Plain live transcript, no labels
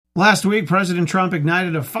Last week, President Trump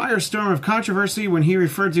ignited a firestorm of controversy when he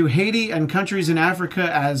referred to Haiti and countries in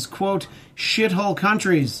Africa as, quote, shithole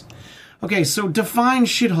countries. Okay, so define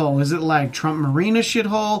shithole. Is it like Trump Marina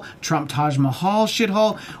shithole, Trump Taj Mahal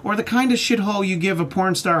shithole, or the kind of shithole you give a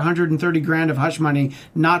porn star 130 grand of hush money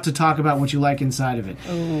not to talk about what you like inside of it?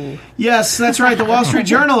 Ooh. Yes, that's right. The Wall Street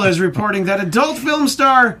Journal is reporting that adult film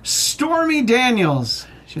star Stormy Daniels,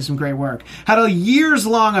 she has some great work, had a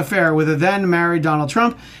years-long affair with a then-married Donald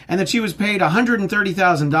Trump, and that she was paid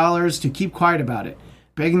 $130,000 to keep quiet about it.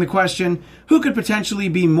 Begging the question, who could potentially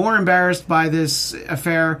be more embarrassed by this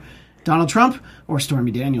affair, Donald Trump or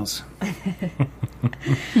Stormy Daniels?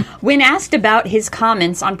 When asked about his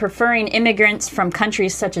comments on preferring immigrants from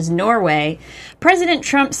countries such as Norway, President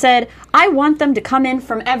Trump said, "I want them to come in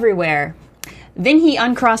from everywhere." Then he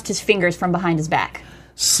uncrossed his fingers from behind his back.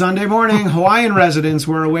 Sunday morning, Hawaiian residents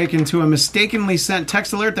were awakened to a mistakenly sent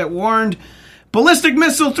text alert that warned, "Ballistic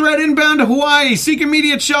missile threat inbound to Hawaii. Seek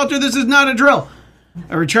immediate shelter. This is not a drill."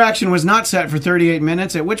 A retraction was not set for 38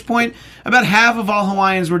 minutes, at which point about half of all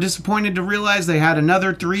Hawaiians were disappointed to realize they had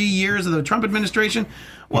another 3 years of the Trump administration,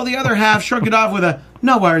 while the other half shrugged it off with a,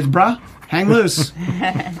 "No worries, brah. Hang loose."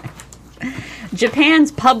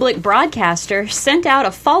 Japan's public broadcaster sent out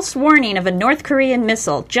a false warning of a North Korean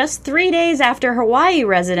missile just 3 days after Hawaii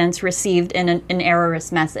residents received an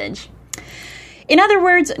erroneous message. In other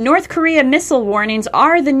words, North Korea missile warnings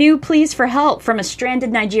are the new pleas for help from a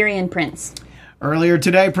stranded Nigerian prince. Earlier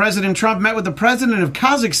today, President Trump met with the president of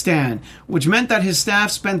Kazakhstan, which meant that his staff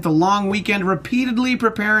spent the long weekend repeatedly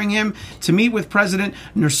preparing him to meet with President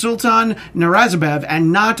Nursultan Nazarbayev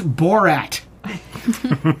and not Borat.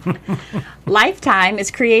 Lifetime is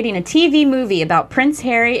creating a TV movie about Prince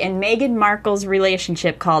Harry and Meghan Markle's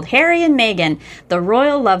relationship called Harry and Meghan, the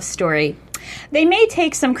Royal Love Story. They may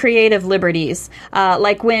take some creative liberties,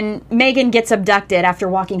 like when Meghan gets abducted after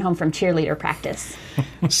walking home from cheerleader practice.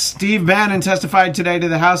 Steve Bannon testified today to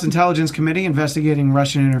the House Intelligence Committee investigating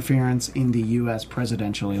Russian interference in the U.S.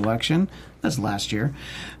 presidential election. That's last year.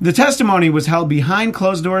 The testimony was held behind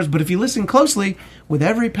closed doors, but if you listen closely, with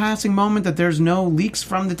every passing moment that there's no leaks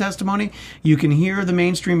from the testimony, you can hear the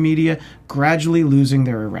mainstream media gradually losing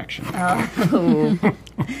their erection. Oh.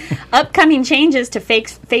 Upcoming changes to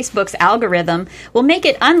Facebook's algorithm will make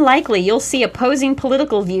it unlikely you'll see opposing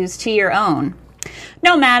political views to your own.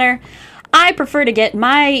 No matter. I prefer to get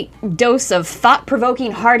my dose of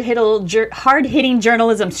thought-provoking, hard-hitting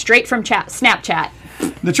journalism straight from Snapchat.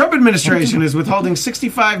 The Trump administration is withholding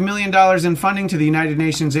 $65 million in funding to the United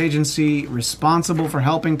Nations agency responsible for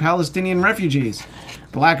helping Palestinian refugees.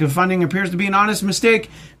 The lack of funding appears to be an honest mistake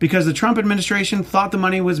because the Trump administration thought the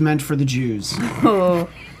money was meant for the Jews. Oh.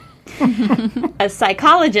 A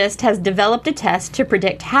psychologist has developed a test to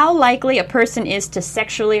predict how likely a person is to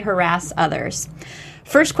sexually harass others.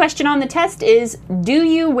 First question on the test is, do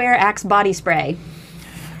you wear Axe body spray?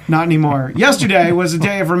 Not anymore. Yesterday was a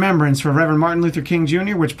day of remembrance for Reverend Martin Luther King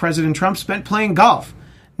Jr., which President Trump spent playing golf.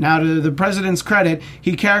 Now, to the president's credit,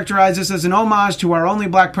 he characterized this as an homage to our only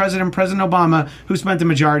black president, President Obama, who spent the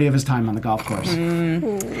majority of his time on the golf course.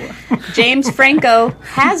 James Franco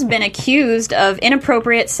has been accused of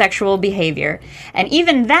inappropriate sexual behavior, and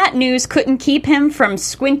even that news couldn't keep him from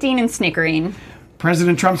squinting and snickering.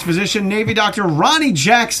 President Trump's physician, Navy Dr. Ronnie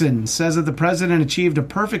Jackson, says that the president achieved a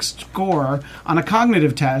perfect score on a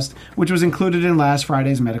cognitive test, which was included in last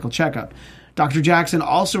Friday's medical checkup. Dr. Jackson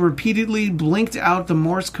also repeatedly blinked out the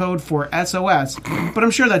Morse code for SOS, but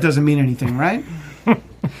I'm sure that doesn't mean anything, right?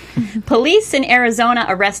 Police in Arizona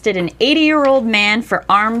arrested an 80-year-old man for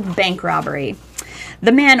armed bank robbery.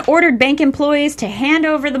 The man ordered bank employees to hand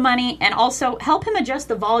over the money and also help him adjust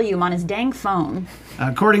the volume on his dang phone.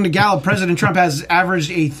 According to Gallup, President Trump has averaged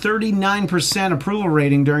a 39% approval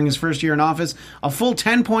rating during his first year in office, a full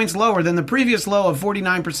 10 points lower than the previous low of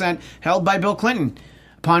 49% held by Bill Clinton.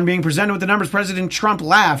 Upon being presented with the numbers, President Trump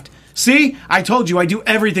laughed. "See, I told you I do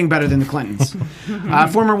everything better than the Clintons."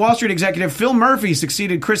 Former Wall Street executive Phil Murphy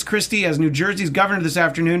succeeded Chris Christie as New Jersey's governor this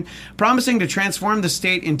afternoon, promising to transform the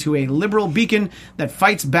state into a liberal beacon that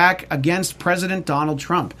fights back against President Donald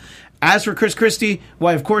Trump. As for Chris Christie,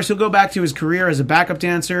 why, of course, he'll go back to his career as a backup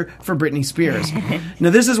dancer for Britney Spears. Now,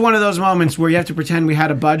 this is one of those moments where you have to pretend we had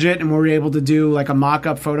a budget and we're able to do like a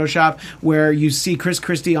mock-up Photoshop where you see Chris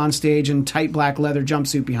Christie on stage in tight black leather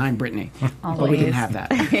jumpsuit behind Britney. But we didn't have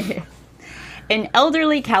that. An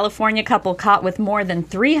elderly California couple caught with more than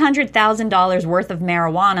 $300,000 worth of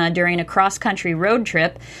marijuana during a cross-country road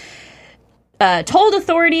trip told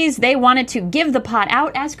authorities they wanted to give the pot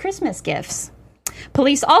out as Christmas gifts.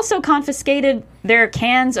 Police also confiscated their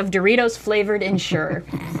cans of Doritos-flavored Ensure.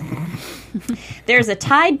 There's a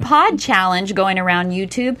Tide Pod challenge going around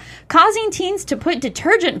YouTube, causing teens to put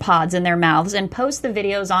detergent pods in their mouths and post the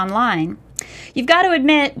videos online. You've got to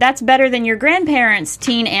admit, that's better than your grandparents'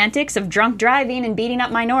 teen antics of drunk driving and beating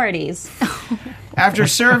up minorities. After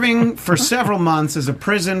serving for several months as a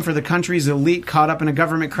prison for the country's elite caught up in a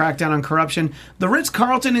government crackdown on corruption, the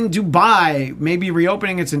Ritz-Carlton in Dubai may be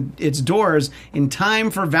reopening its doors in time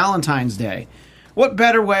for Valentine's Day. What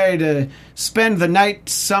better way to spend the night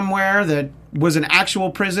somewhere that was an actual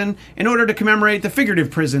prison in order to commemorate the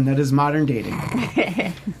figurative prison that is modern dating?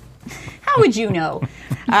 How would you know?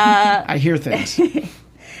 I hear things.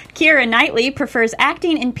 Keira Knightley prefers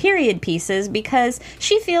acting in period pieces because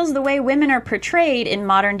she feels the way women are portrayed in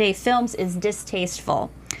modern-day films is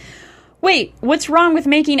distasteful. Wait, what's wrong with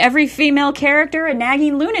making every female character a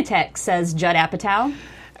nagging lunatic, says Judd Apatow.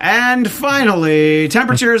 And finally,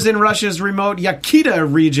 temperatures in Russia's remote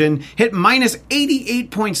Yakutia region hit minus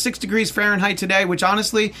 88.6 degrees Fahrenheit today, which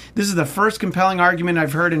honestly, this is the first compelling argument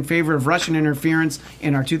I've heard in favor of Russian interference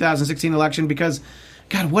in our 2016 election because,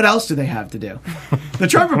 God, what else do they have to do? The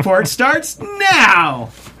Trump Report starts now!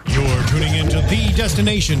 You're tuning into the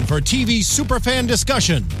destination for TV superfan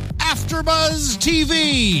discussion, AFTERBUZZ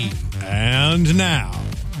TV. And now,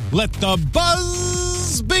 let the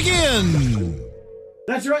buzz begin!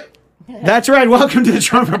 That's right. That's right. Welcome to the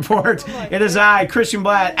Trump Report. It is I, Christian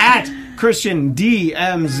Bladt, at Christian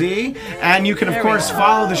DMZ. And you can, of course,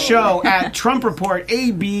 follow the show at Trump Report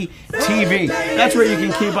ABTV. That's where you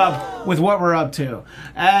can keep up with what we're up to.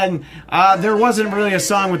 And there wasn't really a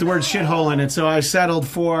song with the word shithole in it, so I settled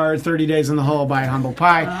for 30 Days in the Hole by Humble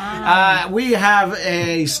Pie. We have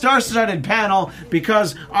a star-studded panel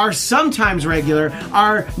because our sometimes regular,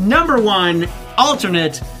 our number one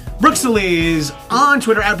alternate, Brooks Elise on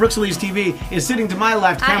Twitter at Brooks Elise TV is sitting to my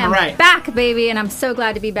left, camera right. Back, baby, and I'm so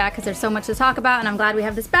glad to be back because there's so much to talk about, and I'm glad we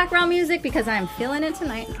have this background music because I'm feeling it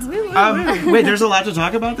tonight. Wait, there's a lot to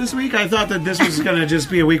talk about this week? I thought that this was going to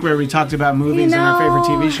just be a week where we talked about movies and our favorite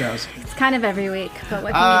TV shows. It's kind of every week, but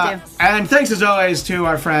what can you do? And thanks as always to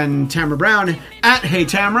our friend Tamra Brown at Hey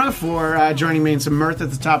Tamra for joining me in some mirth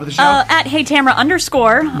at the top of the show. At Hey Tamra _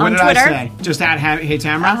 on what did Twitter. I say? Just at Hey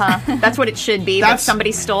Tamra? That's what it should be. That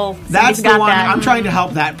somebody stole. That's the got one. That. I'm trying to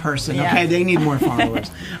help that person. Yeah. Okay, they need more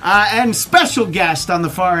followers. And special guest on the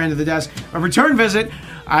far end of the desk, a return visit.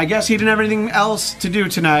 I guess he didn't have anything else to do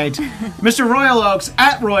tonight. Mr. Royal Oaks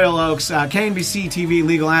at Royal Oaks, KNBC TV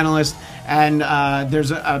legal analyst. And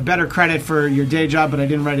there's a better credit for your day job, but I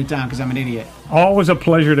didn't write it down because I'm an idiot. Always a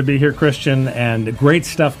pleasure to be here, Christian, and great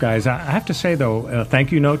stuff, guys. I have to say, though, a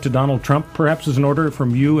thank you note to Donald Trump, perhaps as an order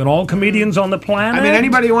from you and all comedians on the planet. I mean,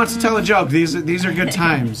 anybody who wants to tell a joke, these are good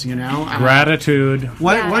times, you know? Gratitude.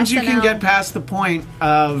 Once you can get past the point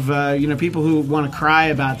of, people who want to cry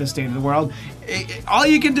about the state of the world, all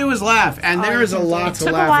you can do is laugh, and there is a lot to laugh about.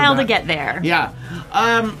 It took a while to get there. Yeah.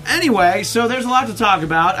 Anyway, so there's a lot to talk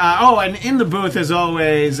about. And in the booth, as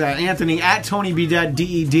always, Anthony at Tony B.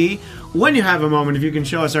 DED. When you have a moment, if you can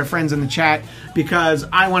show us our friends in the chat, because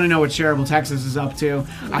I want to know what Shareable Texas is up to.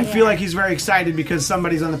 I feel like he's very excited because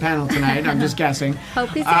somebody's on the panel tonight. I'm just guessing. Hope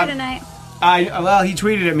he's here tonight. He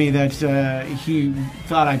tweeted at me that he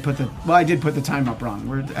thought I did put the time up wrong.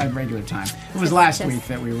 We're at regular time. It was last week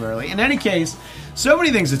that we were early. In any case, so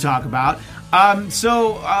many things to talk about. Let's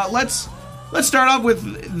start off with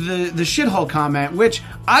the shithole comment, which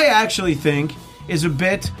I actually think is a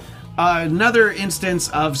bit another instance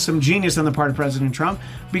of some genius on the part of President Trump,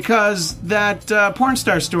 because that porn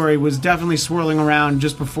star story was definitely swirling around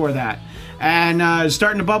just before that. And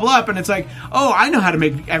starting to bubble up, and it's like, oh, I know how to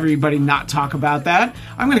make everybody not talk about that.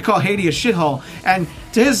 I'm going to call Haiti a shithole. And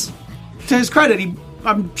to his credit, he,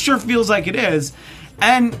 I'm sure, feels like it is.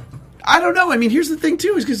 And I don't know. I mean, here's the thing,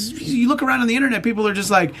 too, is because you look around on the internet, people are just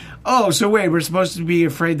like, oh, so wait, we're supposed to be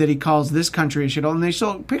afraid that he calls this country a shithole, and they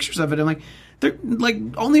show pictures of it. I'm like, they're like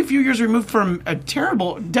only a few years removed from a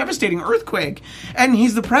terrible, devastating earthquake, and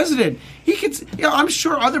he's the president. He could, I'm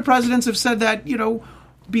sure other presidents have said that,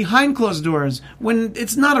 behind closed doors when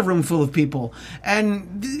it's not a room full of people.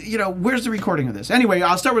 And, where's the recording of this? Anyway,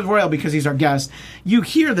 I'll start with Royal because he's our guest. You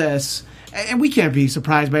hear this, and we can't be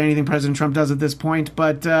surprised by anything President Trump does at this point,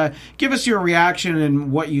 but give us your reaction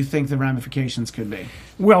and what you think the ramifications could be.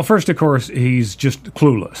 Well, first, of course, he's just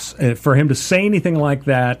clueless. For him to say anything like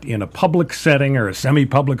that in a public setting or a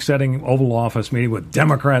semi-public setting, Oval Office meeting with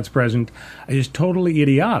Democrats present, is totally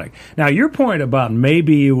idiotic. Now, your point about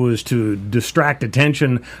maybe it was to distract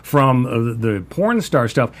attention from the porn star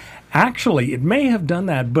stuff, actually, it may have done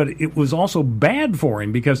that, but it was also bad for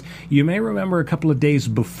him because you may remember a couple of days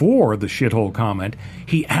before the shithole comment,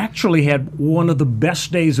 he actually had one of the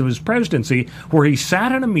best days of his presidency where he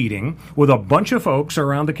sat in a meeting with a bunch of folks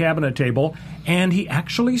around the cabinet table and he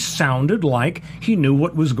actually sounded like he knew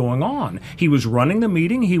what was going on. He was running the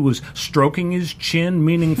meeting. He was stroking his chin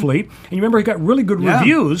meaningfully. And you remember he got really good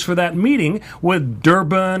reviews for that meeting with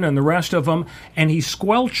Durbin and the rest of them, and he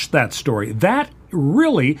squelched that story. That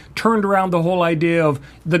really turned around the whole idea of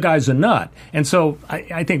the guy's a nut. And so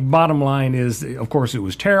I think bottom line is, of course, it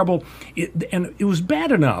was terrible. And it was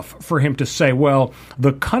bad enough for him to say, well,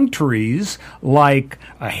 the countries like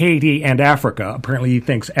Haiti and Africa, apparently he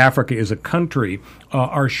thinks Africa is a country,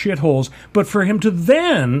 are shitholes. But for him to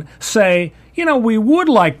then say, you know, we would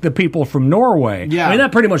like the people from Norway. Yeah. I mean,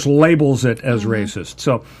 that pretty much labels it as racist.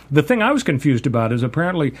 So the thing I was confused about is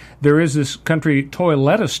apparently there is this country,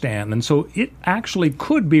 Toiletistan, and so it actually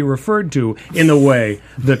could be referred to in the way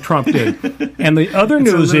that Trump did. And the other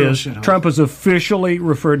news is Trump has officially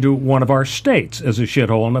referred to one of our states as a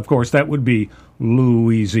shithole, and of course that would be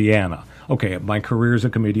Louisiana. Okay, my career as a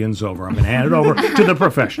comedian's over. I'm going to hand it over to the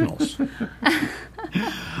professionals.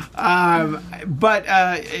 But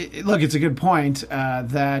look, it's a good point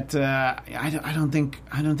that I don't think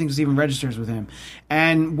this even registers with him.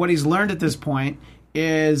 And what he's learned at this point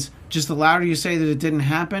is just the louder you say that it didn't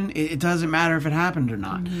happen, it doesn't matter if it happened or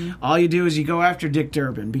not. All you do is you go after Dick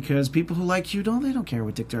Durbin because people who like you don't care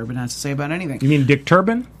what Dick Durbin has to say about anything. You mean Dick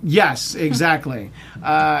Turban? Yes, exactly.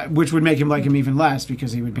 Which would make him like him even less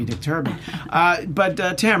because he would be Dick Durbin. But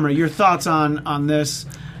Tamra, your thoughts on this?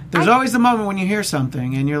 There's always the moment when you hear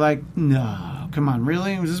something and you're like, no, come on,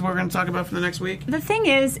 really? Is this what we're going to talk about for the next week? The thing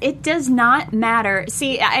is, it does not matter.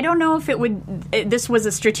 See, I don't know if this was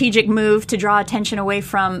a strategic move to draw attention away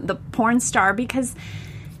from the porn star because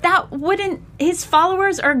his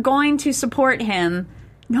followers are going to support him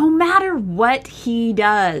no matter what he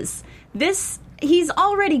does. He's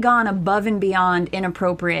already gone above and beyond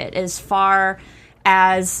inappropriate as far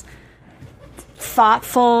as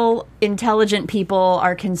thoughtful, intelligent people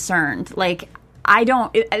are concerned. Like,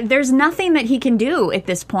 there's nothing that he can do at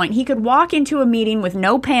this point. He could walk into a meeting with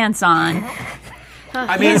no pants on.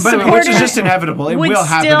 I mean, which is just inevitable. It will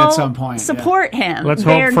happen at some point. Support him. Let's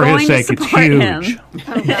hope for his sake it's huge.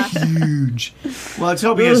 Oh, gosh. Huge. Well, let's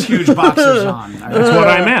hope he has huge boxers on. That's what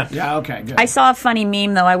I meant. Yeah, okay, good. I saw a funny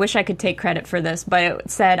meme, though. I wish I could take credit for this, but it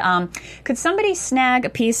said, could somebody snag a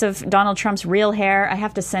piece of Donald Trump's real hair? I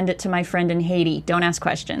have to send it to my friend in Haiti. Don't ask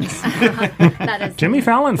questions. That is Jimmy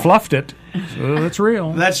Fallon fluffed it, so that's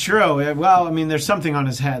real. That's true. Well, I mean, there's something on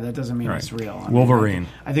his head. That doesn't mean it's real. I mean, Wolverine.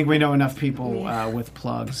 I think we know enough people with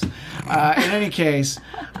plugs. In any case,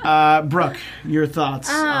 Brooke, your thoughts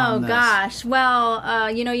on this? Oh, gosh.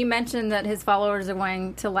 Well, you mentioned that his followers are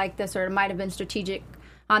going to like this, or it might have been strategic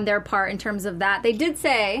on their part in terms of that. They did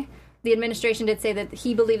say, the administration did say that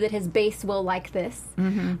he believed that his base will like this.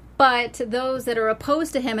 Mm-hmm. But those that are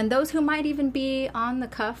opposed to him, and those who might even be on the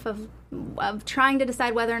cuff of trying to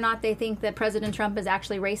decide whether or not they think that President Trump is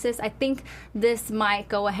actually racist, I think this might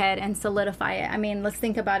go ahead and solidify it. I mean, let's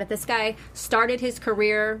think about it. This guy started his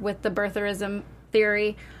career with the birtherism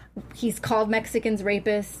theory. He's called Mexicans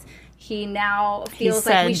rapists. He now feels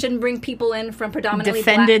like we shouldn't bring people in from predominantly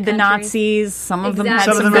defended black the countries. Nazis. Some of them had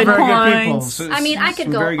Some of some them good are very good points. people. I mean, I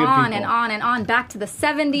could go on and on and on back to the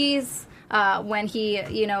 70s when he,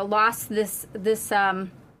 lost this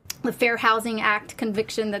the Fair Housing Act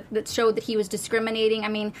conviction that showed that he was discriminating. I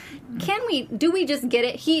mean, do we just get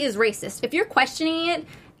it? He is racist. If you're questioning it,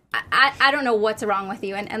 I don't know what's wrong with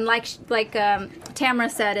you. And like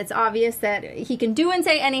Tamra said, it's obvious that he can do and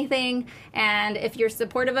say anything. And if you're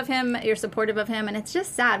supportive of him, you're supportive of him. And it's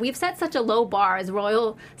just sad. We've set such a low bar, as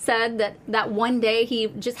Royal said, that one day he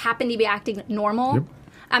just happened to be acting normal. Yep.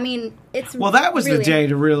 I mean, it's that was really the day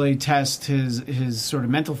to really test his sort of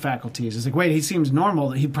mental faculties. It's like, wait, he seems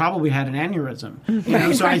normal. He probably had an aneurysm.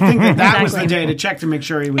 So I think that was the day to check to make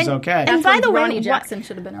sure he was okay. And by the way, Ronnie Jackson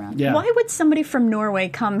should have been around. Yeah. Why would somebody from Norway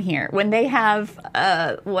come here when they have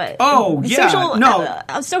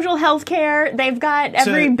social health care? They've got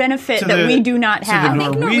every benefit that we do not have. The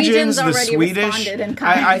Norwegians, the Swedish.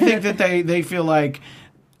 I think that they feel like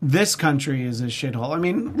this country is a shithole. I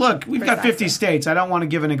mean, look, we've got 50 states. I don't want to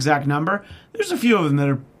give an exact number. There's a few of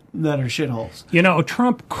them that are shitholes.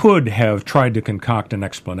 Trump could have tried to concoct an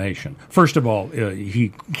explanation. First of all,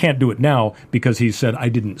 he can't do it now because he said, I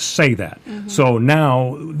didn't say that. Mm-hmm. So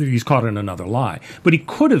now he's caught in another lie. But he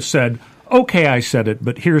could have said, okay, I said it,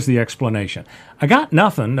 but here's the explanation. I got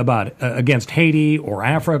nothing about against Haiti or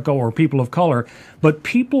Africa or people of color, but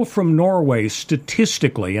people from Norway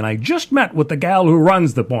statistically, and I just met with the gal who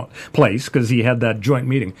runs the place because he had that joint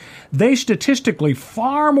meeting, they statistically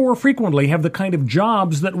far more frequently have the kind of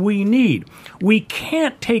jobs that we need. We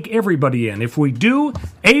can't take everybody in. If we do,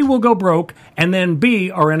 A, we'll go broke, and then B,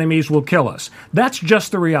 our enemies will kill us. That's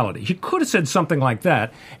just the reality. He could have said something like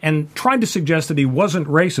that and tried to suggest that he wasn't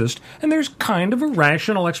racist, and there's kind of a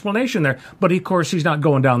rational explanation there. But of course, he's not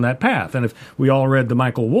going down that path. And if we all read the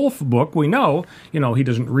Michael Wolff book, we know, he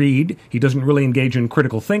doesn't read. He doesn't really engage in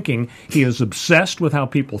critical thinking. He is obsessed with how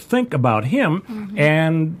people think about him,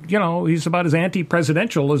 and, he's about as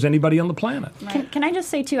anti-presidential as anybody on the planet. Can I just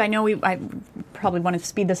say, too, I know I probably want to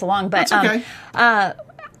speed this along, but That's okay.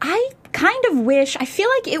 I kind of wish, I feel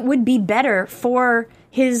like it would be better for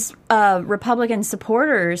his Republican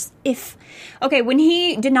supporters when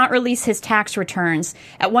he did not release his tax returns,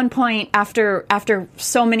 at one point after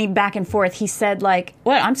so many back and forth, he said,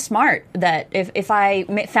 I'm smart, that if I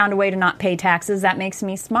found a way to not pay taxes, that makes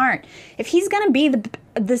me smart. If he's going to be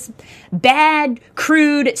this bad,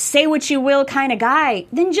 crude, say what you will kind of guy,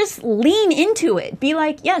 then just lean into it. Be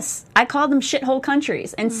like, yes, I call them shithole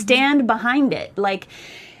countries, and stand behind it.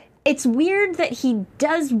 It's weird that he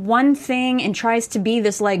does one thing and tries to be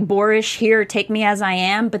this boorish, here, take me as I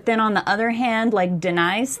am, but then on the other hand,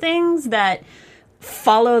 denies things that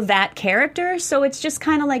follow that character. So it's just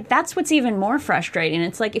kind of that's what's even more frustrating.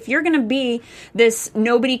 It's if you're going to be this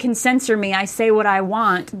nobody can censor me, I say what I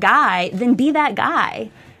want guy, then be that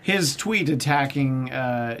guy. His tweet attacking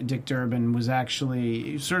Dick Durbin was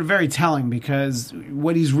actually sort of very telling, because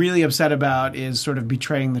what he's really upset about is sort of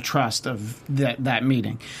betraying the trust of that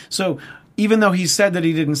meeting. So even though he said that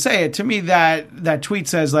he didn't say it, to me that tweet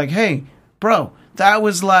says hey, bro, that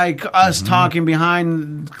was us talking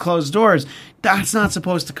behind closed doors. That's not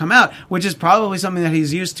supposed to come out, which is probably something that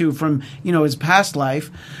he's used to from, his past life.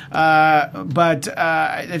 But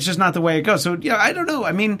it's just not the way it goes. So, I don't know.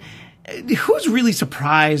 I mean, who's really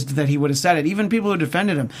surprised that he would have said it? Even people who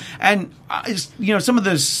defended him. And, some of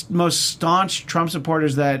the most staunch Trump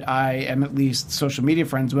supporters that I am at least social media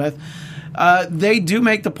friends with, they do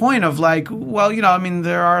make the point of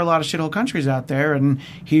there are a lot of shithole countries out there, and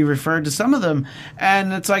he referred to some of them.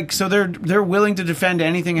 And it's so they're willing to defend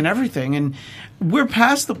anything and everything. And we're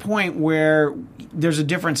past the point where there's a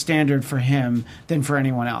different standard for him than for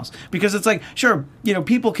anyone else. Because it's sure,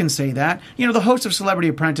 people can say that. The host of Celebrity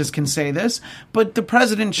Apprentice can say this, but the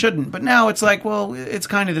president shouldn't. But now it's it's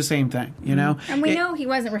kind of the same thing, And we know he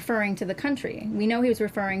wasn't referring to the country. We know he was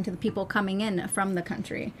referring to the people coming in from the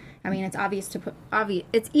country. I mean, it's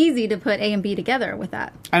it's easy to put A and B together with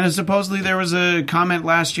that. And supposedly there was a comment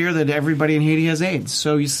last year that everybody in Haiti has AIDS.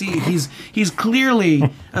 So you see, he's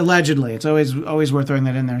clearly, allegedly, it's always worth throwing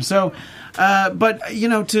that in there. So, but to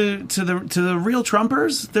the real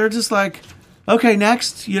Trumpers, they're just okay,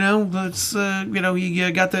 next, let's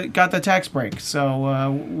he got the tax break.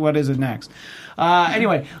 So what is it next?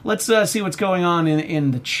 Anyway, let's see what's going on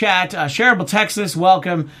in the chat. Shareable Texas,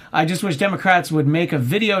 welcome. I just wish Democrats would make a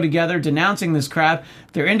video together denouncing this crap.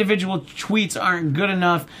 Their individual tweets aren't good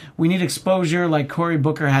enough. We need exposure like Cory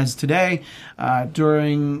Booker has today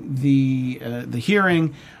during the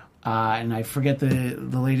hearing. And I forget the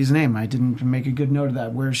lady's name. I didn't make a good note of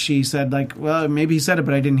that, where she said, well, maybe he said it,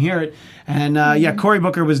 but I didn't hear it. And Cory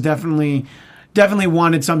Booker was definitely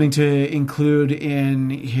wanted something to include in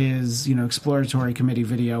his, exploratory committee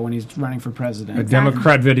video when he's running for president. A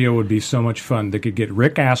Democrat video would be so much fun. They could get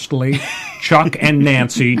Rick Astley, Chuck, and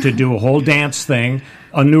Nancy to do a whole dance thing.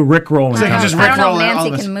 A new Rickroll. I don't know if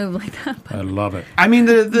Nancy can move like that. I love it. I mean,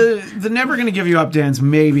 the never going to give you up dance,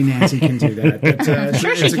 maybe Nancy can do that. But,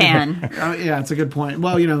 sure she can. It's a good point.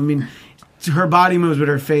 Well, her body moves, but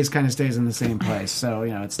her face kind of stays in the same place. So,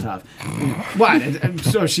 it's tough. What?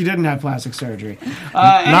 So she didn't have plastic surgery.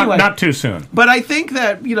 Anyway, not too soon. But I think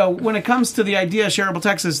that, when it comes to the idea, Shareable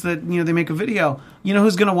Texas, that, they make a video,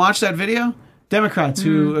 who's going to watch that video? Democrats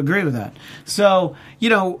who agree with that. So,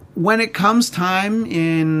 when it comes time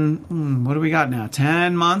in, what do we got now?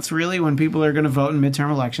 10 months, really, when people are going to vote in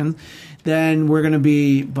midterm elections, then we're going to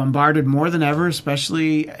be bombarded more than ever,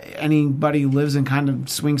 especially anybody who lives in kind of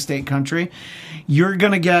swing state country. You're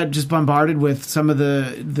going to get just bombarded with some of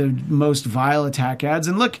the most vile attack ads.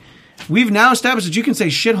 And look, we've now established that you can say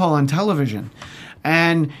shithole on television.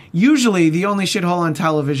 And usually the only shithole on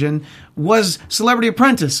television was Celebrity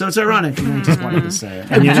Apprentice, so it's ironic. I just wanted to say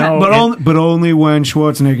it. And but only when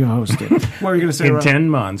Schwarzenegger hosted. What were you going to say, In Rob?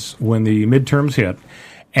 10 months, when the midterms hit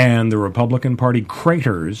and the Republican Party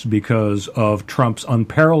craters because of Trump's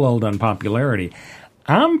unparalleled unpopularity,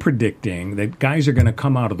 I'm predicting that guys are going to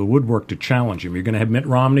come out of the woodwork to challenge him. You're going to have Mitt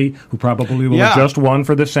Romney, who probably will have just won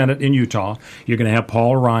for the Senate in Utah. You're going to have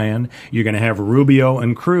Paul Ryan. You're going to have Rubio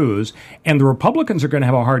and Cruz. And the Republicans are going to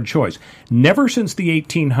have a hard choice. Never since the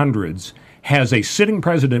 1800s has a sitting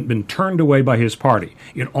president been turned away by his party.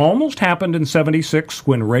 It almost happened in 76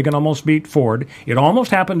 when Reagan almost beat Ford. It almost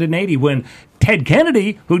happened in 80 when Ted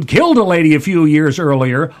Kennedy, who'd killed a lady a few years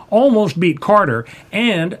earlier, almost beat Carter,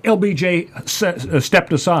 and LBJ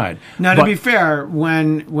stepped aside. Now, to be fair,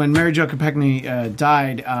 when Mary Jo Kopechne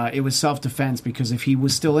died, it was self-defense, because if he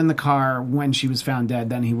was still in the car when she was found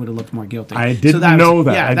dead, then he would have looked more guilty. I didn't know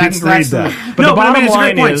that. I didn't read that. But the bottom it's a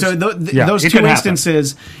line great point. is, So those two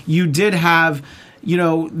instances, you did have,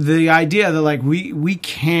 the idea that, like, we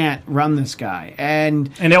can't run this guy.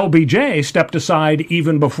 And LBJ stepped aside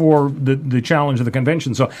even before the challenge of the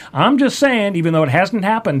convention. So I'm just saying, even though it hasn't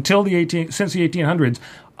happened since the 1800s,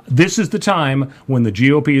 this is the time when the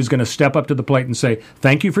GOP is going to step up to the plate and say,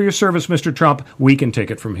 thank you for your service, Mr. Trump. We can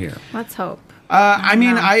take it from here. Let's hope.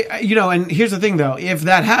 And here's the thing, though. If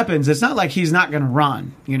that happens, it's not like he's not going to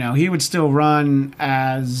run. He would still run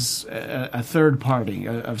as a third party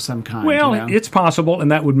of some kind. Well, it's possible, and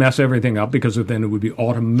that would mess everything up, because then it would be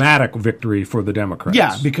automatic victory for the Democrats.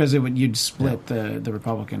 Yeah, because you'd split the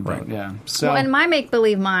Republican vote. Right. Yeah. So, in my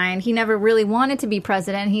make-believe mind, he never really wanted to be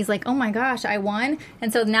president. He's like, oh my gosh, I won.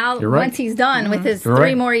 And so now, once he's done with his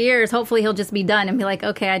 3 more years, hopefully he'll just be done and be like,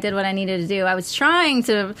 okay, I did what I needed to do. I was trying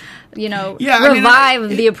to, revive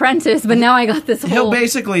The Apprentice, but now I got this whole He'll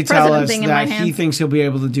basically tell us that he thinks he'll be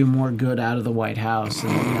able to do more good out of the White House,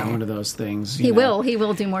 and one of those things. He will do more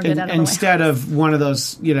good out of the White House. Instead of one of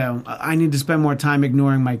those, I need to spend more time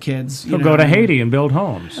ignoring my kids. He'll go to Haiti and build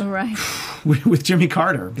homes. Right. With Jimmy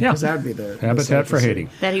Carter, because that would be the Habitat for Haiti.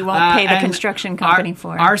 That he won't pay the construction company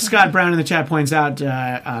for. Our Scott Brown in the chat points out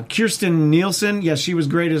Kirsten Nielsen. Yes, she was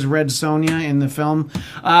great as Red Sonja in the film.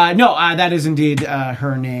 That is indeed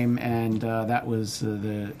her name, and that was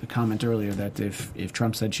the comment earlier that if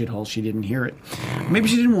Trump said shithole, she didn't hear it. Maybe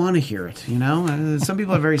she didn't want to hear it. Some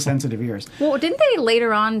people have very sensitive ears. Well, didn't they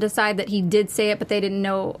later on decide that he did say it, but they didn't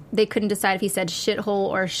know, they couldn't decide if he said shithole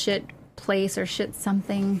or shit place or shit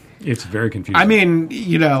something? It's very confusing. Not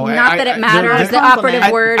that it matters. The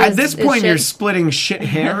operative word at this point, you're splitting shit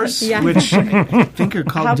hairs, which I think are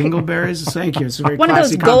called dingleberries. Thank you. It's a very one of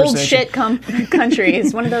those gold shit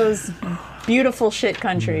countries. One of those beautiful shit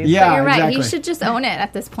countries. Yeah, but you're right. Exactly. He should just own it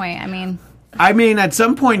at this point. I mean, at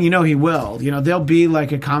some point, he will. There'll be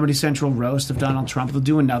like a Comedy Central roast of Donald Trump. They'll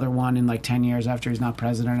do another one in like 10 years after he's not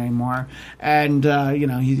president anymore. And,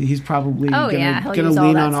 he's probably going to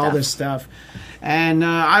lean on all this stuff. And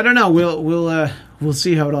I don't know. We'll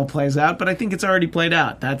see how it all plays out. But I think it's already played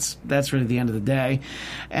out. That's really the end of the day.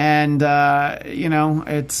 And,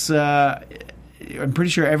 it's... I'm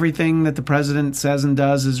pretty sure everything that the president says and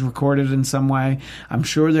does is recorded in some way. I'm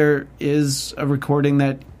sure there is a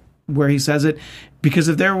recording where he says it, because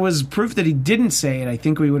if there was proof that he didn't say it, I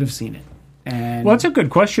think we would have seen it. And well, that's a good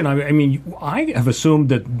question. I have assumed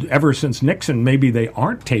that ever since Nixon, maybe they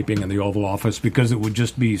aren't taping in the Oval Office because it would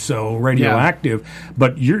just be so radioactive. Yeah.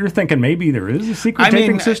 But you're thinking maybe there is a secret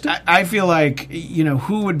taping system? I feel like,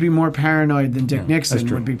 who would be more paranoid than Dick Nixon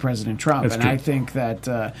would be President Trump. That's true. I think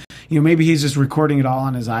that, maybe he's just recording it all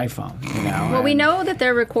on his iPhone. Well, we know that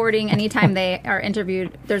they're recording anytime they are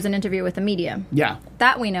interviewed. There's an interview with the media. Yeah.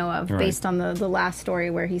 That we know of, based on the last story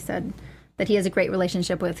where he said that he has a great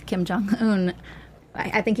relationship with Kim Jong-un.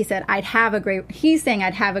 I think he said, he's saying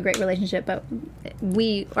I'd have a great relationship, but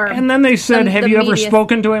we are... And then they said, have you ever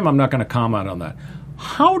spoken to him? I'm not going to comment on that.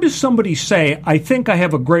 How does somebody say, I think I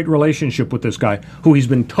have a great relationship with this guy, who he's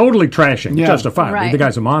been totally trashing, justifiably, the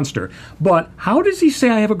guy's a monster. But how does he say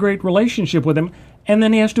I have a great relationship with him, and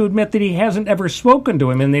then he has to admit that he hasn't ever spoken to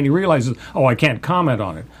him, and then he realizes, I can't comment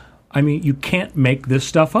on it. You can't make this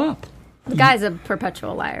stuff up. The guy's a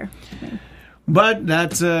perpetual liar. But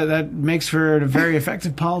that makes for a very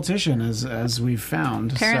effective politician, as we've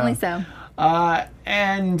found. Apparently so.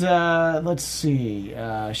 Let's see.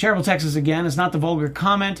 Cheryl Texas again. It's not the vulgar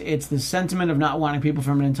comment. It's the sentiment of not wanting people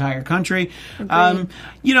from an entire country.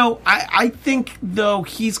 I think, though,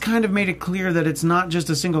 he's kind of made it clear that it's not just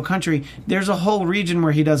a single country. There's a whole region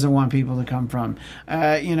where he doesn't want people to come from.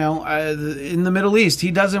 In the Middle East,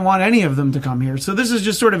 he doesn't want any of them to come here. So this is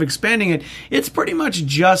just sort of expanding it. It's pretty much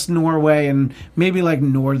just Norway and maybe like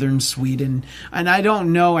northern Sweden. And I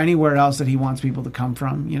don't know anywhere else that he wants people to come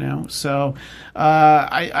from, So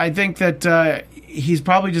I think that he's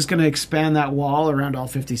probably just going to expand that wall around all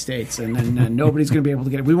 50 states, and then nobody's going to be able to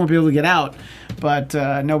get it. We won't be able to get out, but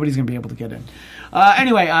nobody's going to be able to get in.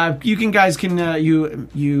 Anyway,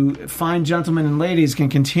 you fine gentlemen and ladies can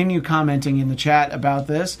continue commenting in the chat about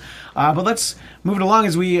this. But let's move it along.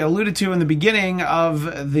 As we alluded to in the beginning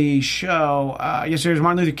of the show, yesterday was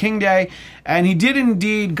Martin Luther King Day, and he did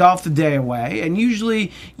indeed golf the day away. And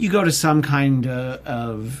usually you go to some kind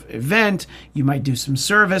of event. You might do some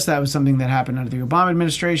service. That was something that happened under the Obama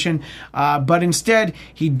administration. But instead,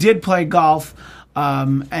 he did play golf.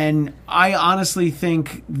 And I honestly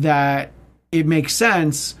think that it makes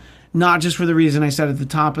sense, not just for the reason I said at the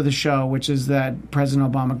top of the show, which is that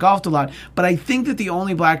President Obama golfed a lot, but I think that the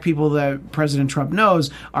only black people that President Trump knows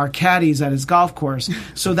are caddies at his golf course.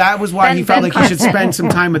 So that was why he felt like he should spend some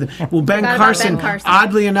time with him. Well, Ben Carson,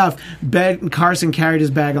 oddly enough, Ben Carson carried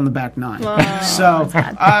his bag on the back nine.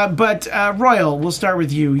 Whoa, but Royal, we'll start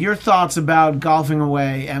with you. Your thoughts about golfing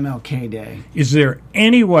away MLK Day? Is there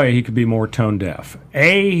any way he could be more tone deaf?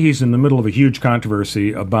 He's in the middle of a huge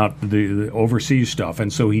controversy about the overseas stuff,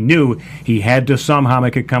 and so he knew he had to somehow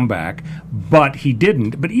make it come back, but he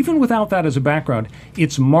didn't. But even without that as a background,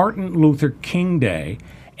 it's Martin Luther King Day,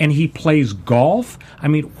 and he plays golf? I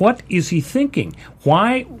mean, what is he thinking?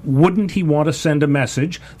 Why wouldn't he want to send a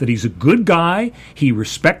message that he's a good guy, he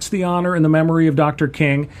respects the honor and the memory of Dr.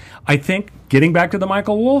 King? I think, getting back to the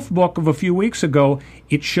Michael Wolff book of a few weeks ago,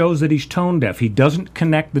 it shows that he's tone deaf. He doesn't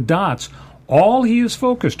connect the dots. All he is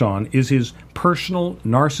focused on is his personal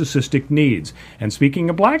narcissistic needs. And speaking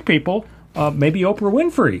of black people, maybe Oprah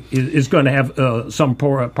Winfrey is going to have some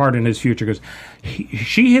part in his future, because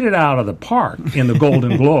she hit it out of the park in the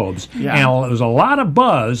Golden Globes, and there's a lot of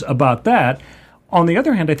buzz about that. On the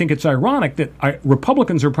other hand, I think it's ironic that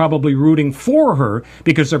Republicans are probably rooting for her,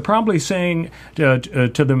 because they're probably saying to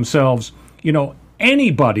themselves,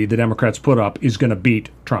 anybody the Democrats put up is going to beat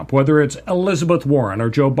Trump, whether it's Elizabeth Warren or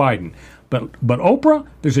Joe Biden. But Oprah,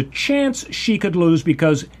 there's a chance she could lose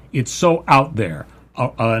because it's so out there,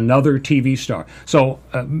 another TV star. So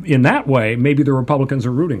in that way, maybe the Republicans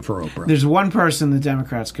are rooting for Oprah. There's one person the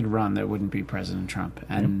Democrats could run that wouldn't be President Trump,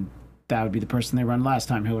 and that would be the person they run last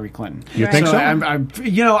time, Hillary Clinton. You think so?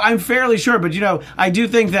 I'm fairly sure, but I do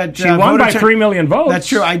think that she won by 3 million votes. That's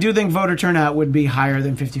true. I do think voter turnout would be higher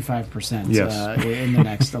than 55% in the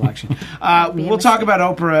next election. We'll talk about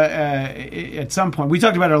Oprah at some point. We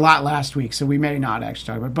talked about her a lot last week, so we may not actually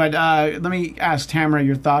talk about it. But let me ask Tamra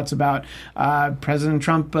your thoughts about President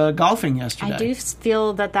Trump golfing yesterday. I do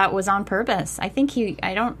feel that was on purpose. I think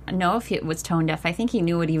I don't know if it was tone deaf. I think he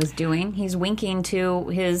knew what he was doing. He's winking to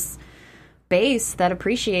his base that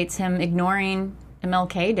appreciates him ignoring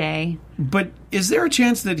MLK Day. But is there a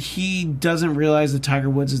chance that he doesn't realize that Tiger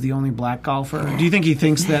Woods is the only black golfer? Do you think he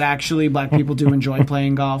thinks that actually black people do enjoy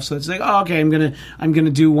playing golf? So it's like, okay, I'm gonna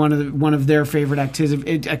do one of their favorite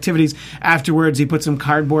activities. Afterwards, he put some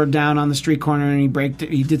cardboard down on the street corner and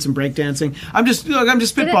he did some breakdancing. I'm just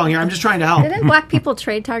spitballing here. I'm just trying to help. Didn't black people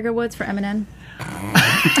trade Tiger Woods for Eminem?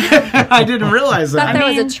 I didn't realize that. There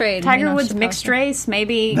was a trade. Tiger Woods mixed race.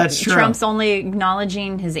 Maybe that's true. Trump's only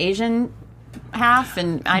acknowledging his Asian half,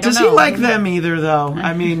 and I don't know. Does he like them either, though?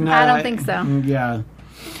 I mean, I don't think so. Yeah,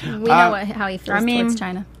 we know how he feels towards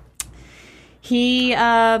China. He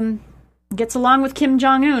gets along with Kim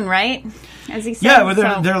Jong-un, right? As he said. Yeah,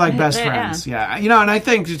 well, they're like best friends. Yeah, and I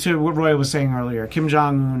think to what Roy was saying earlier, Kim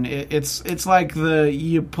Jong-un, it's like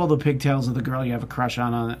you pull the pigtails of the girl you have a crush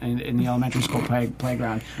on in the elementary school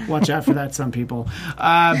playground. Watch out for that, some people.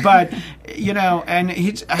 But and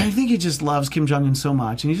I think he just loves Kim Jong-un so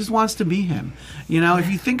much, and he just wants to be him. If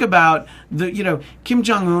you think about Kim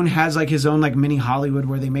Jong-un has like his own like mini Hollywood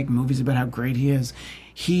where they make movies about how great he is.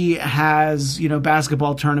 He has,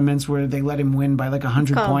 basketball tournaments where they let him win by like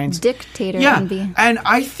 100 points. Dictator envy. And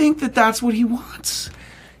I think that's what he wants.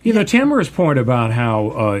 Tamara's point about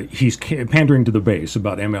how he's pandering to the base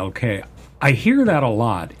about MLK, I hear that a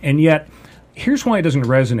lot, and yet here's why it doesn't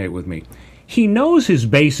resonate with me. He knows his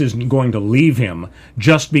base isn't going to leave him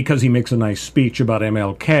just because he makes a nice speech about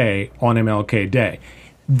MLK on MLK Day.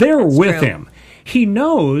 They're with him. He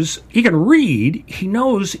knows, he can read, he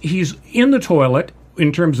knows he's in the toilet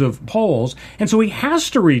in terms of polls, and so he has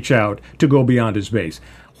to reach out to go beyond his base.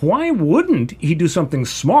 Why wouldn't he do something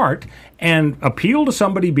smart and appeal to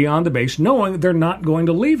somebody beyond the base, knowing they're not going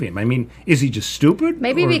to leave him? I mean, is he just stupid?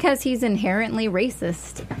 Maybe because he's inherently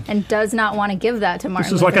racist and does not want to give that to Martin.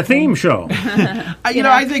 This is like a theme show.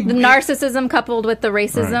 I think the narcissism coupled with the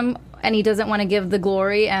racism. Right. And he doesn't want to give the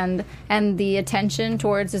glory and the attention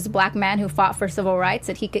towards this black man who fought for civil rights.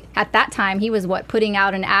 That he could, at that time, he was putting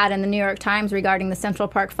out an ad in the New York Times regarding the Central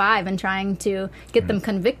Park Five and trying to get them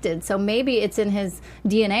convicted. So maybe it's in his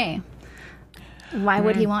DNA. Why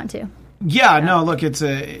would he want to? Yeah, no. Look, it's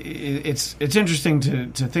interesting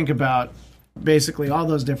to think about basically all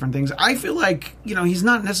those different things. I feel like, he's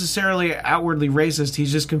not necessarily outwardly racist.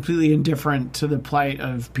 He's just completely indifferent to the plight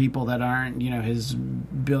of people that aren't, his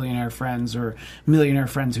billionaire friends or millionaire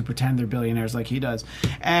friends who pretend they're billionaires like he does.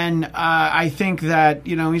 And I think that,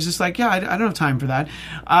 he's just like, I don't have time for that.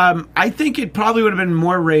 I think it probably would have been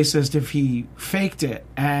more racist if he faked it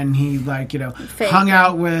and he, hung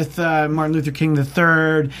out with Martin Luther King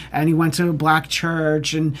III, and he went to a black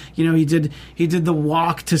church, and, he did the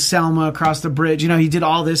walk to Selma across the bridge. He did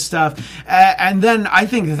all this stuff. And then I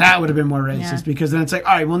think that would have been more racist, because then it's like,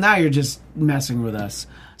 all right, well, now you're just messing with us.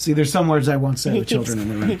 See, there's some words I won't say with children in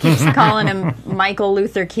the room. He keeps calling him Michael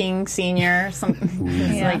Luther King Sr. Well,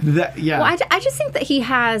 I just think that he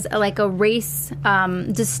has a race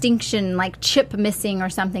distinction, chip missing or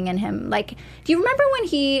something in him. Do you remember when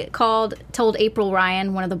he told April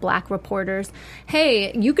Ryan, one of the black reporters,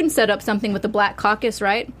 hey, you can set up something with the Black Caucus,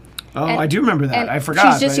 right? Oh, I do remember that. I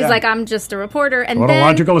forgot. She's like, I'm just a reporter. And what a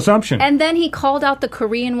logical assumption. And then he called out the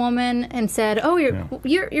Korean woman and said, "Oh,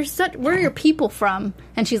 you're such. Where are your people from?"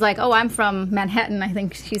 And she's like, "Oh, I'm from Manhattan." I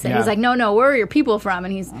think she said. Yeah. He's like, "No, where are your people from?"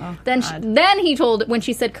 And he's then he told, when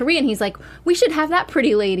she said Korean, he's like, "We should have that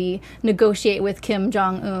pretty lady negotiate with Kim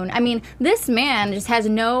Jong Un." I mean, this man just has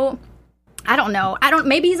no. I don't know.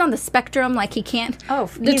 Maybe he's on the spectrum. He can't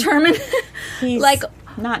determine. He's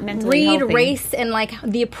not mentally read healthy. Race and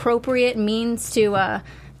the appropriate means to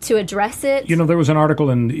address it. There was an article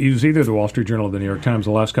it was either the Wall Street Journal or the New York Times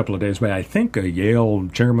the last couple of days by, I think, a Yale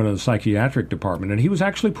chairman of the psychiatric department, and he was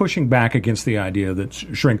actually pushing back against the idea that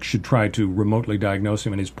Shrink should try to remotely diagnose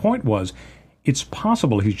him, and his point was, it's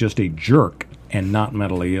possible he's just a jerk and not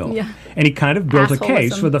mentally ill. Yeah. And he kind of built a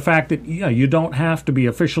case for the fact that you don't have to be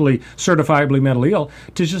officially certifiably mentally ill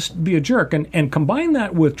to just be a jerk. And combine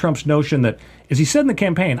that with Trump's notion that, as he said in the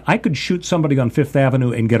campaign, I could shoot somebody on Fifth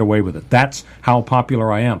Avenue and get away with it. That's how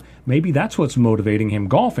popular I am. Maybe that's what's motivating him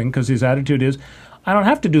golfing, because his attitude is, I don't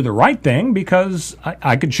have to do the right thing because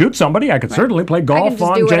I could shoot somebody. I could certainly play golf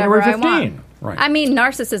on January 15. Right. I mean,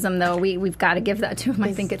 narcissism, though, we've got to give that to him.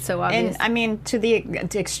 I think it's so obvious. And, I mean, to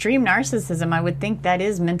extreme narcissism, I would think that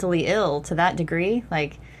is mentally ill to that degree.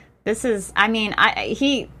 This is, I mean,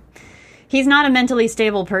 he's not a mentally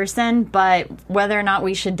stable person, but whether or not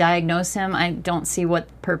we should diagnose him, I don't see what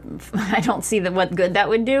good that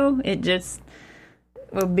would do. It just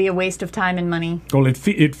would be a waste of time and money. Well, it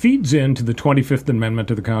feeds into the 25th Amendment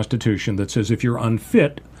to the Constitution that says if you're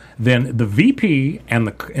unfit, then the VP and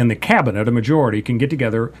the cabinet, a majority, can get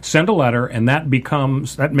together, send a letter, and that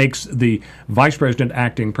makes the vice president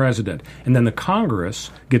acting president. And then the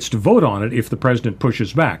Congress gets to vote on it if the president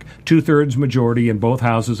pushes back. 2/3 majority in both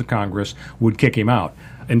houses of Congress would kick him out.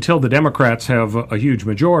 Until the Democrats have a huge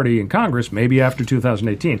majority in Congress, maybe after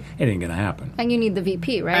 2018, it ain't going to happen. And you need the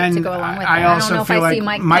VP, right, to go along with it. I also feel like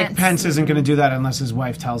Mike Pence isn't going to do that unless his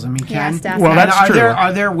wife tells him he can. Well, that's true.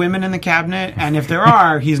 Are there women in the cabinet? And if there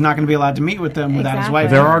are, he's not going to be allowed to meet with them without his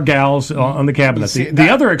wife. There are gals on the cabinet. The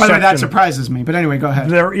other exception, by the way, that surprises me. But anyway, go ahead.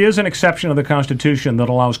 There is an exception of the Constitution that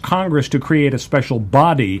allows Congress to create a special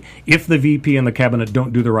body if the VP and the cabinet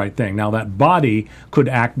don't do the right thing. Now, that body could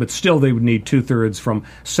act, but still they would need 2/3 from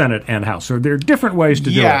Senate and House. So there are different ways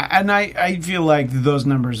to do it. Yeah, and I feel like those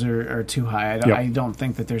numbers are too high. I don't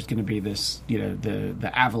think that there's going to be this,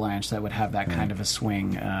 the avalanche that would have that kind of a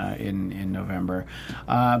swing in November.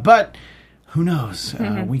 But who knows?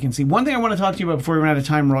 We can see. One thing I want to talk to you about before we run out of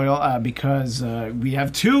time, Royal, because we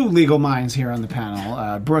have two legal minds here on the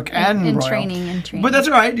panel, Brooke and in Royal. Training. But that's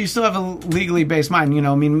all right. You still have a legally based mind.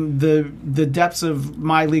 I mean, the depths of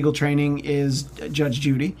my legal training is Judge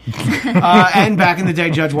Judy, and back in the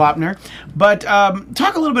day, Judge Wapner. But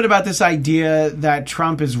talk a little bit about this idea that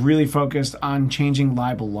Trump is really focused on changing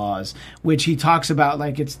libel laws, which he talks about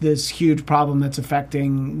like it's this huge problem that's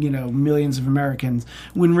affecting millions of Americans,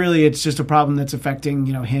 when really it's just a problem that's affecting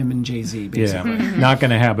him and Jay-Z, basically. Yeah, not going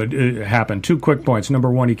to happen. 2 quick points. Number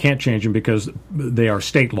one, he can't change them because they are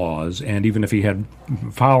state laws, and even if he had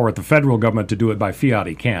power at the federal government to do it by fiat,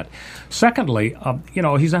 he can't. Secondly,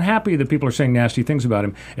 he's unhappy that people are saying nasty things about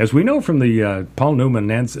him. As we know from the Paul Newman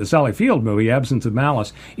and Sally Field movie, Absence of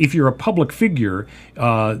Malice, if you're a public figure,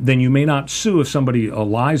 then you may not sue if somebody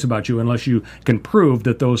lies about you unless you can prove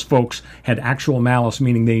that those folks had actual malice,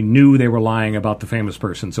 meaning they knew they were lying about the famous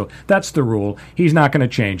person. So that's the rule. He's not going to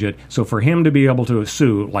change it. So for him to be able to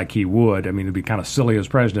sue like he would, I mean, it'd be kind of silly as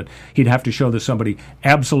president, he'd have to show that somebody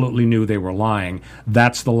absolutely knew they were lying.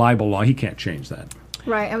 That's the libel law. He can't change that.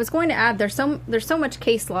 Right. I was going to add there's so much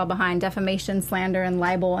case law behind defamation, slander, and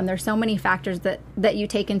libel, and there's so many factors that you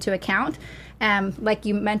take into account. Like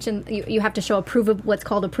you mentioned, you have to show what's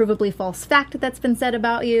called a provably false fact that's been said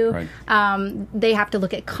about you. Right. They have to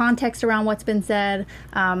look at context around what's been said,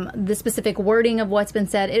 the specific wording of what's been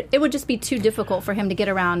said. It would just be too difficult for him to get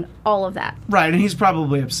around all of that. Right, and he's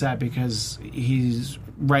probably upset because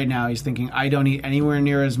right now he's thinking, I don't eat anywhere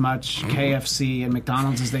near as much KFC and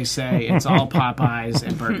McDonald's as they say. It's all Popeyes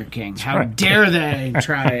and Burger King. How dare they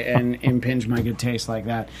try and impinge my good taste like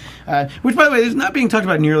that? Which, by the way, is not being talked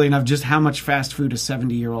about nearly enough, just how much fast food a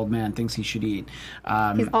 70-year-old man thinks he should eat.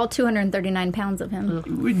 He's all 239 pounds of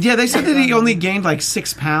him. Yeah, they said that he only gained like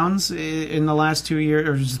 6 pounds in the last 2 years,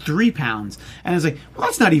 or just 3 pounds. And it's like, well,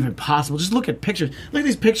 that's not even possible. Just look at pictures. Look at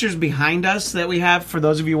these pictures behind us that we have for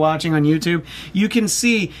those of you watching on YouTube. You can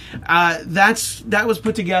see that was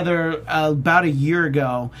put together about a year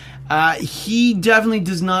ago. He definitely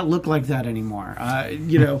does not look like that anymore.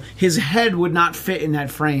 His head would not fit in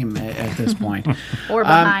that frame at this point. Or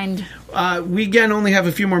behind. We again only have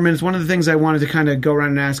a few more minutes. One of the things I wanted to kind of go around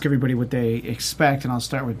and ask everybody what they expect, and I'll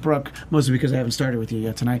start with Brooke, mostly because I haven't started with you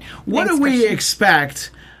yet tonight. What do we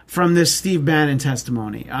expect from this Steve Bannon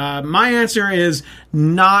testimony? My answer is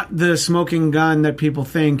not the smoking gun that people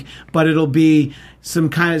think, but it'll be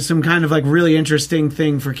some kind of like really interesting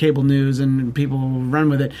thing for cable news, and people will run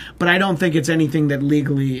with it. But I don't think it's anything that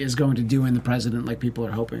legally is going to do in the president like people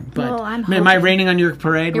are hoping. But well, am I raining on your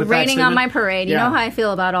parade? You're with that raining statement? on my parade. You know how I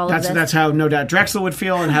feel about all of this. That's how no doubt Drexel would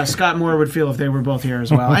feel, and how Scott Moore would feel if they were both here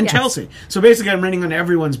as well, and Chelsea. So basically, I'm raining on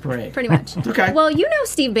everyone's parade. Pretty much. Okay. Well,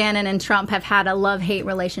 Steve Bannon and Trump have had a love-hate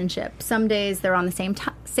relationship. Some days they're on the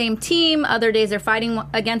same team. Other days they're fighting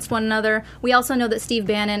against one another. We also know that Steve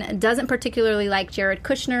Bannon doesn't particularly like Jared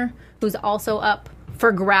Kushner, who's also up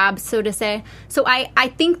for grabs, so to say. So I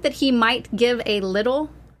think that he might give a little,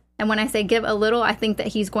 and when I say give a little, I think that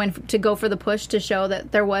he's going to go for the push to show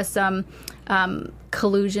that there was some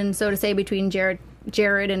collusion, so to say, between Jared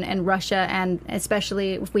and Russia, and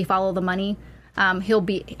especially if we follow the money.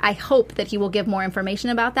 I hope that he will give more information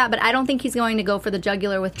about that, but I don't think he's going to go for the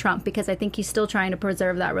jugular with Trump, because I think he's still trying to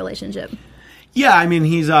preserve that relationship. Yeah, I mean,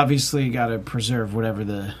 he's obviously got to preserve whatever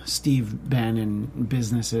the Steve Bannon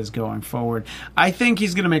business is going forward. I think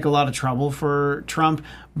he's going to make a lot of trouble for Trump,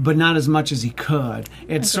 but not as much as he could.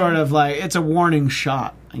 It's sort of like, it's a warning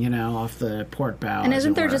shot, off the port bow. And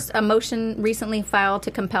isn't there just a motion recently filed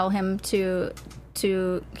to compel him to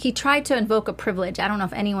he tried to invoke a privilege. I don't know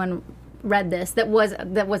if anyone read this that was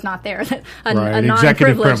not there. Right,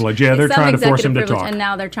 executive privilege. Yeah, they're trying to force him to talk. And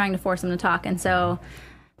now they're trying to force him to talk. And so,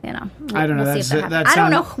 I don't know. We'll see if that I don't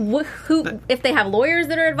know who if they have lawyers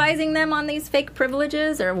that are advising them on these fake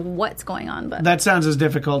privileges or what's going on. But that sounds as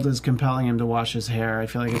difficult as compelling him to wash his hair. I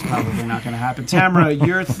feel like it's probably not going to happen. Tamra,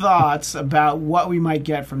 your thoughts about what we might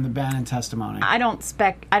get from the Bannon testimony? I don't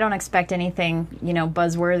expect anything,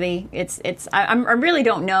 buzzworthy. I really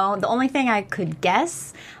don't know. The only thing I could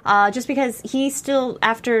guess, just because he still,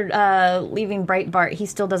 after leaving Breitbart, he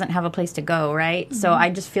still doesn't have a place to go, right? Mm-hmm. So I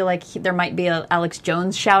just feel like there might be a Alex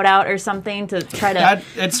Jones shout out or something to try to.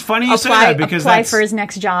 It's funny you say that, because apply for his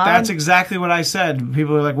next job. That's exactly what I said.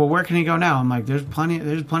 People are like, "Well, where can he go now?" I'm like, "There's plenty of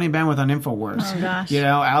bandwidth on InfoWars." Oh gosh.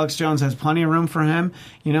 Alex Jones has plenty of room for him.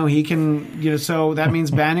 He can. So that means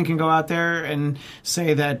Bannon can go out there and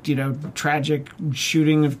say that tragic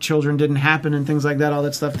shooting of children didn't happen and things like that. All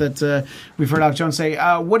that stuff that we've heard Alex Jones say.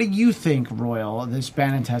 What do you think, Royal, this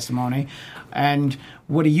Bannon testimony, and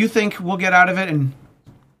what do you think we'll get out of it, and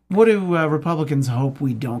what do Republicans hope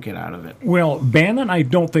we don't get out of it? Well, Bannon, I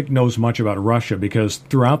don't think knows much about Russia, because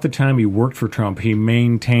throughout the time he worked for Trump, he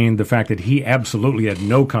maintained the fact that he absolutely had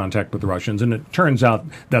no contact with the Russians, and it turns out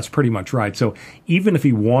that's pretty much right. So even if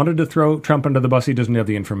he wanted to throw Trump under the bus, he doesn't have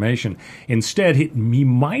the information. Instead, he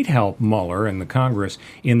might help Mueller and the Congress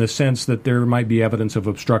in the sense that there might be evidence of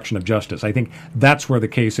obstruction of justice. I think that's where the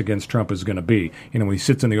case against Trump is going to be. When he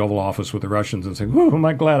sits in the Oval Office with the Russians and says, "Oh, am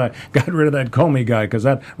I glad I got rid of that Comey guy, because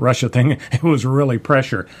that Russia thing, it was really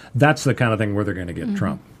pressure." That's the kind of thing where they're going to get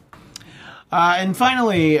Trump. And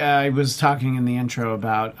finally, I was talking in the intro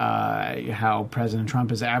about how President Trump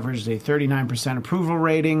has averaged a 39% approval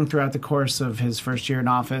rating throughout the course of his first year in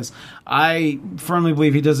office. I firmly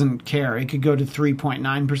believe he doesn't care. It could go to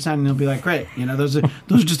 3.9%, and he'll be like, "Great, those are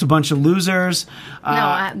just a bunch of losers." No,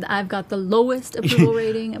 I've got the lowest approval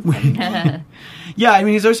rating. Yeah,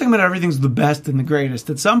 he's always talking about everything's the best and the greatest.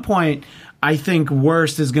 At some point, I think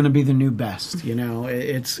worst is going to be the new best.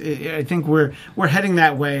 I think we're heading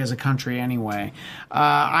that way as a country anyway.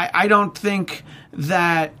 I don't think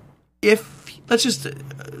that if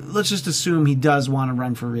let's just assume he does want to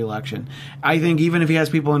run for re-election. I think even if he has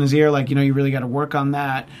people in his ear, like, you really got to work on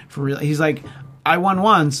that for real. He's like, I won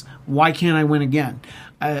once. Why can't I win again?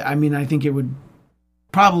 I mean, I think it would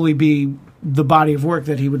probably be the body of work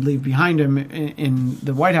that he would leave behind him in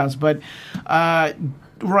the White House. But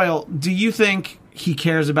Royal, do you think he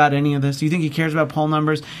cares about any of this? Do you think he cares about poll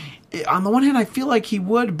numbers? On the one hand, I feel like he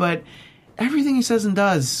would, but everything he says and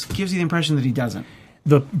does gives you the impression that he doesn't.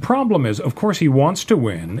 The problem is, of course, he wants to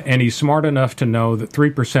win, and he's smart enough to know that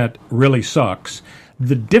 3% really sucks.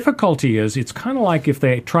 The difficulty is, it's kind of like if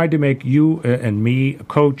they tried to make you and me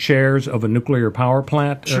co-chairs of a nuclear power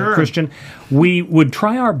plant, Sure. Christian. We would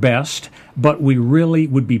try our best, but we really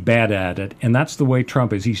would be bad at it. And that's the way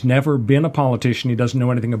Trump is. He's never been a politician. He doesn't know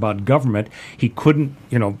anything about government. He couldn't,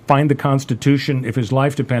 find the Constitution if his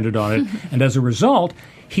life depended on it. And as a result,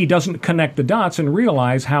 he doesn't connect the dots and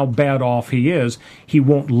realize how bad off he is. He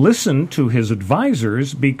won't listen to his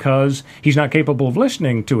advisors because he's not capable of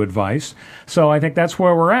listening to advice. So I think that's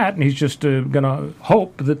where we're at, and he's just going to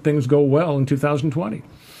hope that things go well in 2020.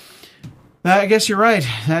 I guess you're right.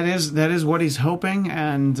 That is what he's hoping,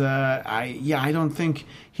 and I don't think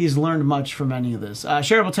he's learned much from any of this.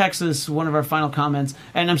 Shareable Texas, one of our final comments,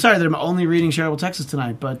 and I'm sorry that I'm only reading Shareable Texas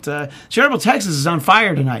tonight, but Shareable Texas is on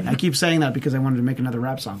fire tonight. I keep saying that because I wanted to make another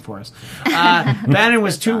rap song for us. Bannon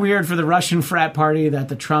was too weird for the Russian frat party that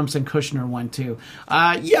the Trumps and Kushner went to.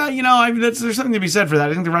 There's something to be said for that.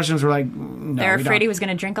 I think the Russians were like, no, They're afraid he was going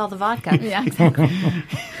to drink all the vodka. Yeah, exactly.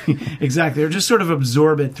 Exactly. Or just sort of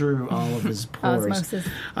absorb it through all of his pores. Osmosis.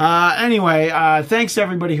 Anyway, thanks to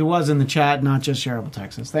everybody who was in the chat, not just Shareable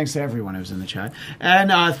Texas. Thanks to everyone who was in the chat.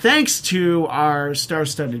 And thanks to our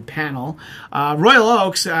star-studded panel. Royal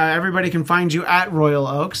Oaks, everybody can find you at Royal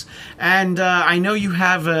Oaks. And I know you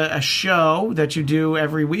have a show that you do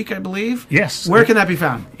every week, I believe. Yes. Where can that be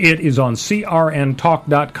found? It is on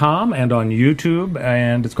crntalk.com and on YouTube,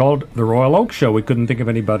 and it's called The Royal Oak Show. We couldn't think of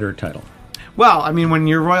any better title. Well, I mean, when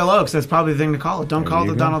you're Royal Oaks, that's probably the thing to call it. Don't call it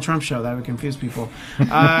the go. Donald Trump show. That would confuse people.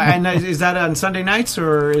 And is that on Sunday nights,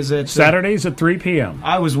 or is it... Saturdays at 3 p.m.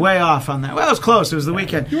 I was way off on that. Well, it was close. It was the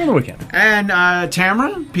weekend. You're on the weekend. And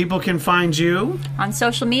Tamra, people can find you... On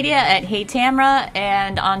social media at Hey Tamra,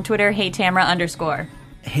 and on Twitter, Hey Tamra _.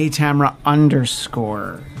 Hey Tamra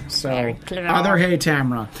 _ So, Very clever. other Hey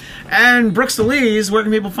Tamra. And Brooks Solis, where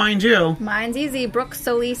can people find you? Mine's easy. Brooks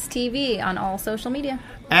Solis TV on all social media.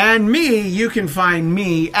 And me, you can find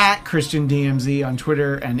me at Christian DMZ on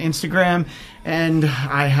Twitter and Instagram. And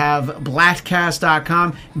I have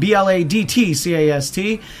bladtcast.com,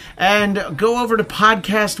 BLADTCAST. And go over to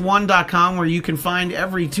podcast1.com where you can find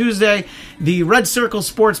every Tuesday the Red Circle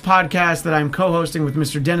Sports Podcast that I'm co-hosting with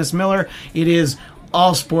Mr. Dennis Miller. It is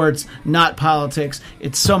all sports, not politics.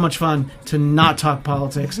 It's so much fun to not talk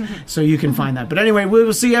politics, so you can find that. But anyway, we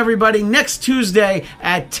will see everybody next Tuesday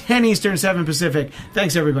at 10 Eastern, 7 Pacific.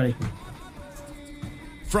 Thanks, everybody.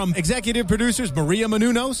 From executive producers Maria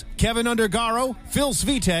Menounos, Kevin Undergaro, Phil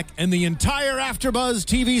Svitek, and the entire AfterBuzz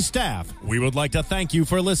TV staff, we would like to thank you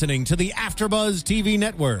for listening to the AfterBuzz TV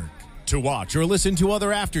network. To watch or listen to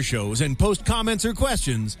other after shows and post comments or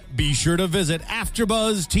questions, be sure to visit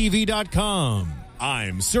AfterBuzzTV.com.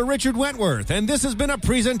 I'm Sir Richard Wentworth, and this has been a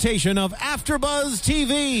presentation of AfterBuzz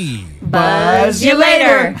TV. Buzz you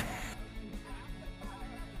later.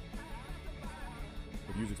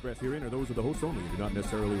 The views expressed herein are those of the hosts only and do not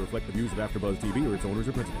necessarily reflect the views of AfterBuzz TV or its owners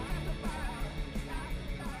or principals.